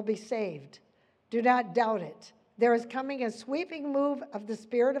America will be saved. Do not doubt it. There is coming a sweeping move of the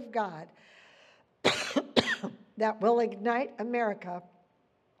Spirit of God that will ignite America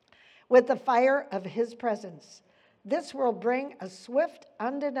with the fire of His presence. This will bring a swift,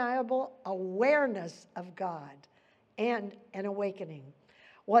 undeniable awareness of God and an awakening.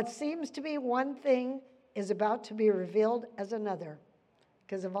 What seems to be one thing is about to be revealed as another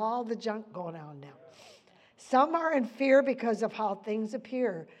because of all the junk going on now. Some are in fear because of how things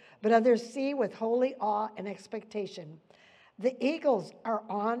appear, but others see with holy awe and expectation. The eagles are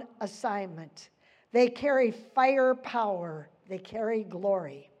on assignment. They carry firepower. They carry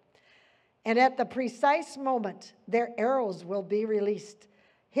glory. And at the precise moment, their arrows will be released,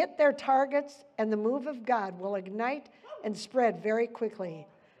 hit their targets, and the move of God will ignite and spread very quickly.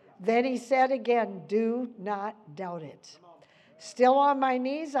 Then he said again, do not doubt it. Still on my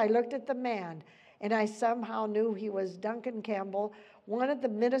knees, I looked at the man, and I somehow knew he was Duncan Campbell, one of the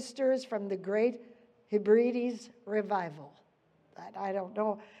ministers from the Great Hebrides Revival. I don't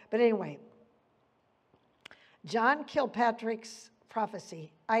know, but anyway. John Kilpatrick's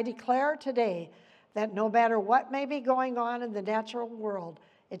prophecy. I declare today that no matter what may be going on in the natural world,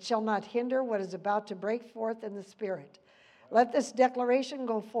 it shall not hinder what is about to break forth in the Spirit. Let this declaration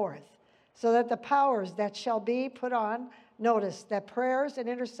go forth, so that the powers that shall be put on notice that prayers and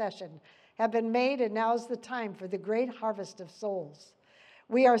intercession have been made, and now is the time for the great harvest of souls.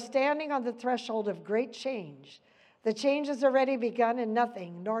 We are standing on the threshold of great change. The change has already begun, and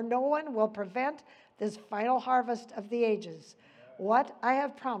nothing, nor no one will prevent this final harvest of the ages. What I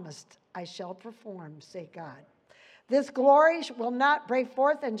have promised, I shall perform, say God. This glory will not break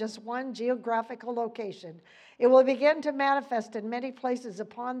forth in just one geographical location. It will begin to manifest in many places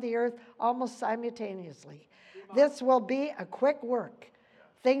upon the earth almost simultaneously. This will be a quick work.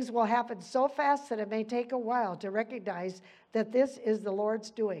 Things will happen so fast that it may take a while to recognize that this is the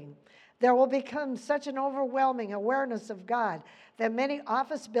Lord's doing. There will become such an overwhelming awareness of God that many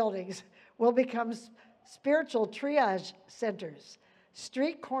office buildings will become spiritual triage centers.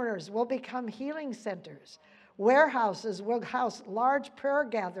 Street corners will become healing centers. Warehouses will house large prayer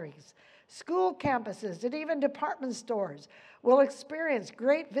gatherings. School campuses and even department stores will experience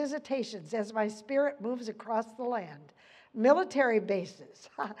great visitations as my Spirit moves across the land. Military bases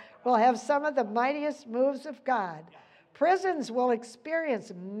will have some of the mightiest moves of God. Prisons will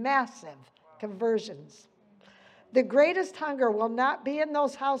experience massive conversions. The greatest hunger will not be in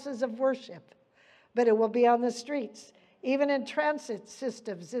those houses of worship, but it will be on the streets, even in transit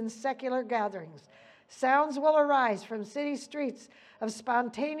systems, in secular gatherings. Sounds will arise from city streets of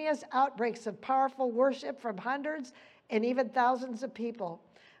spontaneous outbreaks of powerful worship from hundreds and even thousands of people.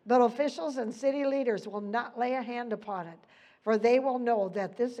 But officials and city leaders will not lay a hand upon it, for they will know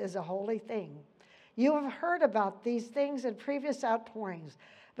that this is a holy thing. You have heard about these things in previous outpourings,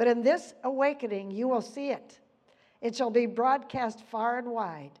 but in this awakening you will see it. It shall be broadcast far and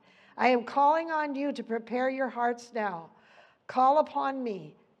wide. I am calling on you to prepare your hearts now. Call upon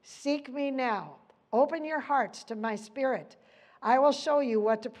me. Seek me now. Open your hearts to my spirit. I will show you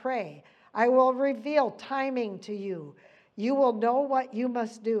what to pray. I will reveal timing to you. You will know what you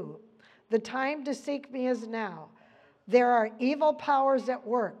must do. The time to seek me is now. There are evil powers at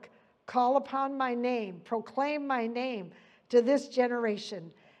work. Call upon my name. Proclaim my name to this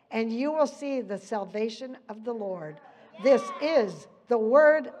generation, and you will see the salvation of the Lord. This is the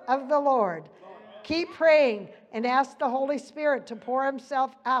word of the Lord. Keep praying and ask the Holy Spirit to pour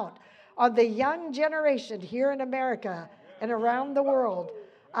himself out on the young generation here in America and around the world.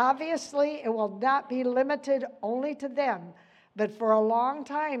 Obviously, it will not be limited only to them, but for a long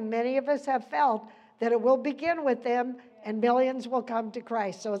time, many of us have felt that it will begin with them and millions will come to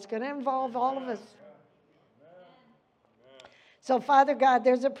Christ. So it's going to involve all of us. So, Father God,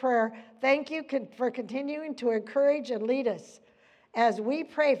 there's a prayer. Thank you for continuing to encourage and lead us as we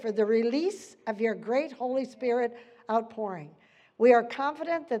pray for the release of your great Holy Spirit outpouring. We are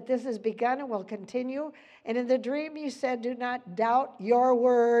confident that this has begun and will continue. And in the dream you said, do not doubt your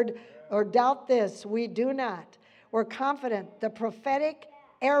word or doubt this. We do not. We're confident the prophetic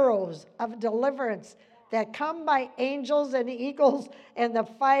arrows of deliverance that come by angels and eagles and the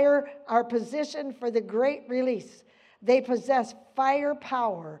fire are positioned for the great release. They possess fire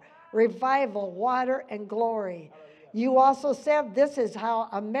power, revival, water, and glory. You also said this is how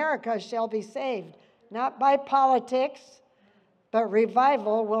America shall be saved, not by politics, but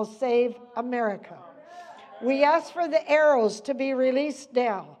revival will save America. We ask for the arrows to be released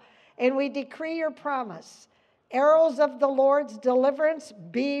now, and we decree your promise. Arrows of the Lord's deliverance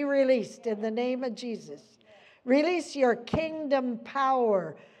be released in the name of Jesus. Release your kingdom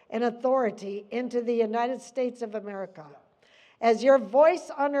power and authority into the United States of America. As your voice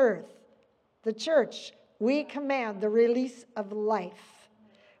on earth, the church, we command the release of life.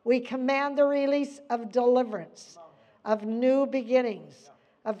 We command the release of deliverance, of new beginnings,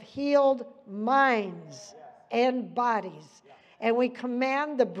 of healed minds and bodies. And we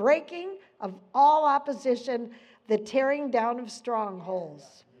command the breaking of all opposition, the tearing down of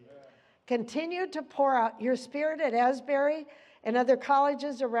strongholds. Continue to pour out your spirit at Asbury and other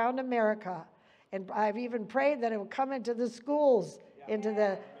colleges around America. And I've even prayed that it will come into the schools, into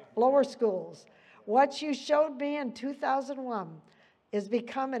the lower schools. What you showed me in 2001 is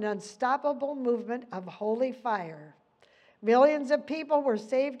become an unstoppable movement of holy fire. Millions of people were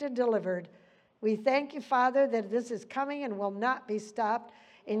saved and delivered. We thank you, Father, that this is coming and will not be stopped.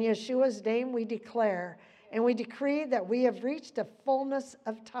 In Yeshua's name we declare, and we decree that we have reached a fullness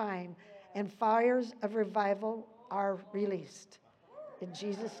of time, and fires of revival are released. In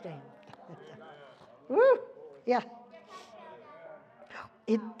Jesus' name. Woo! Yeah.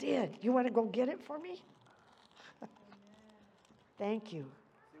 It did. You want to go get it for me? Thank you.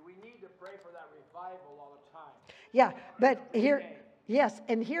 See, we need to pray for that revival all the time. Yeah, but here, yes,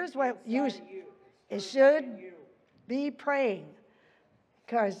 and here's what you should be praying.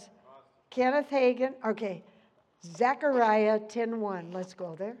 Because Kenneth Hagin, okay, Zechariah 10:1. Let's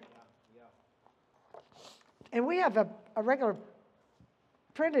go there. And we have a regular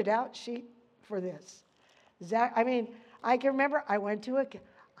printed out sheet for this. I can remember I went to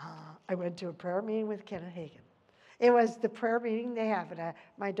a prayer meeting with Kenneth Hagin. It was the prayer meeting they have, and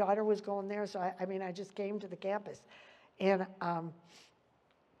my daughter was going there, so I just came to the campus, and I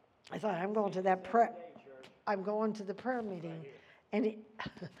thought I'm going to the prayer meeting, and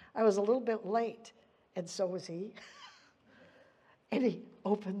I was a little bit late, and so was he, and he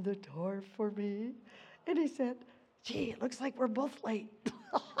opened the door for me, and he said, "Gee, it looks like we're both late."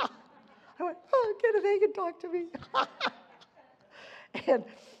 I went, "Oh, Kenneth Hagin talked to me."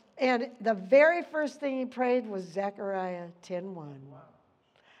 And the very first thing he prayed was Zechariah 10:1.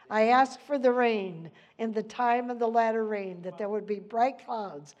 I asked for the rain in the time of the latter rain, that there would be bright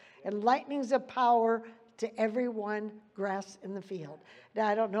clouds and lightnings of power to every one grass in the field. Now,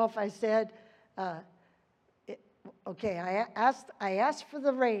 I don't know if I said, okay, I asked for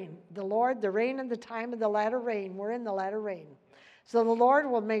the rain, the Lord, the rain in the time of the latter rain. We're in the latter rain. So the Lord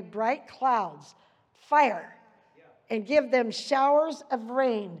will make bright clouds, fire, and give them showers of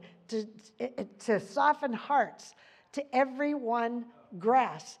rain to soften hearts to every one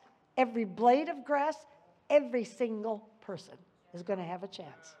grass. Every blade of grass, every single person is going to have a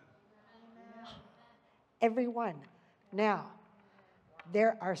chance. every one. Now,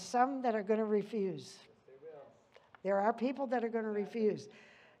 there are some that are going to refuse. There are people that are going to refuse.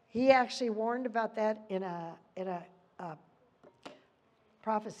 He actually warned about that in a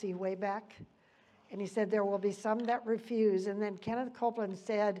prophecy way back. And he said there will be some that refuse. And then Kenneth Copeland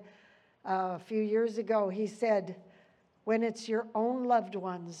said a few years ago, he said, when it's your own loved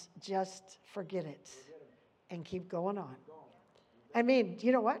ones, just forget it and keep going on. I mean,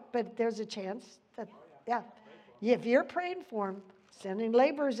 you know what? But there's a chance that, yeah, if you're praying for them, sending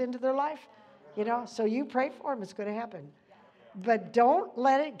laborers into their life, you know, so you pray for them, it's going to happen. But don't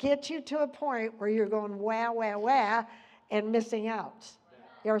let it get you to a point where you're going wah, wah, wah, and missing out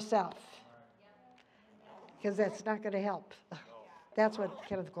yourself. Because that's not going to help. That's what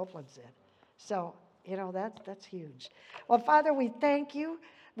Kenneth Copeland said. So, you know, that's huge. Well, Father, we thank you.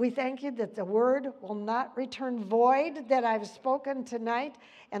 We thank you that the word will not return void that I've spoken tonight,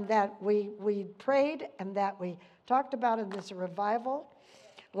 and that we prayed and that we talked about in this revival,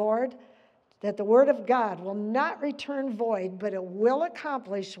 Lord, that the word of God will not return void, but it will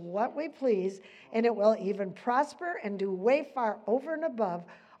accomplish what we please, and it will even prosper and do way far over and above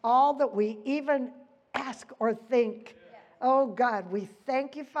all that we even ask or think. Oh God, we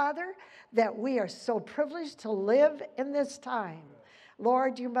thank you, Father, that we are so privileged to live in this time.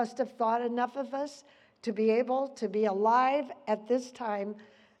 Lord, you must have thought enough of us to be able to be alive at this time,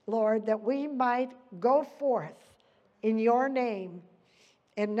 Lord, that we might go forth in your name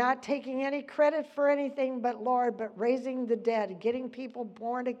and not taking any credit for anything but, Lord, but raising the dead, getting people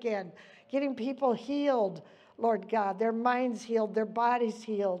born again, getting people healed, Lord God, their minds healed, their bodies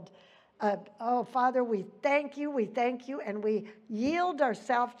healed. Oh, Father, we thank you, and we yield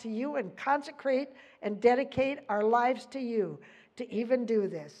ourselves to you and consecrate and dedicate our lives to you to even do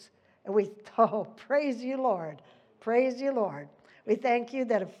this. And we, praise you, Lord. Praise you, Lord. We thank you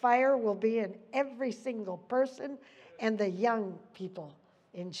that a fire will be in every single person and the young people.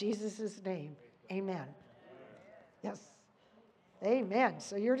 In Jesus' name, amen. Yes. Amen.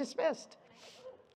 So you're dismissed.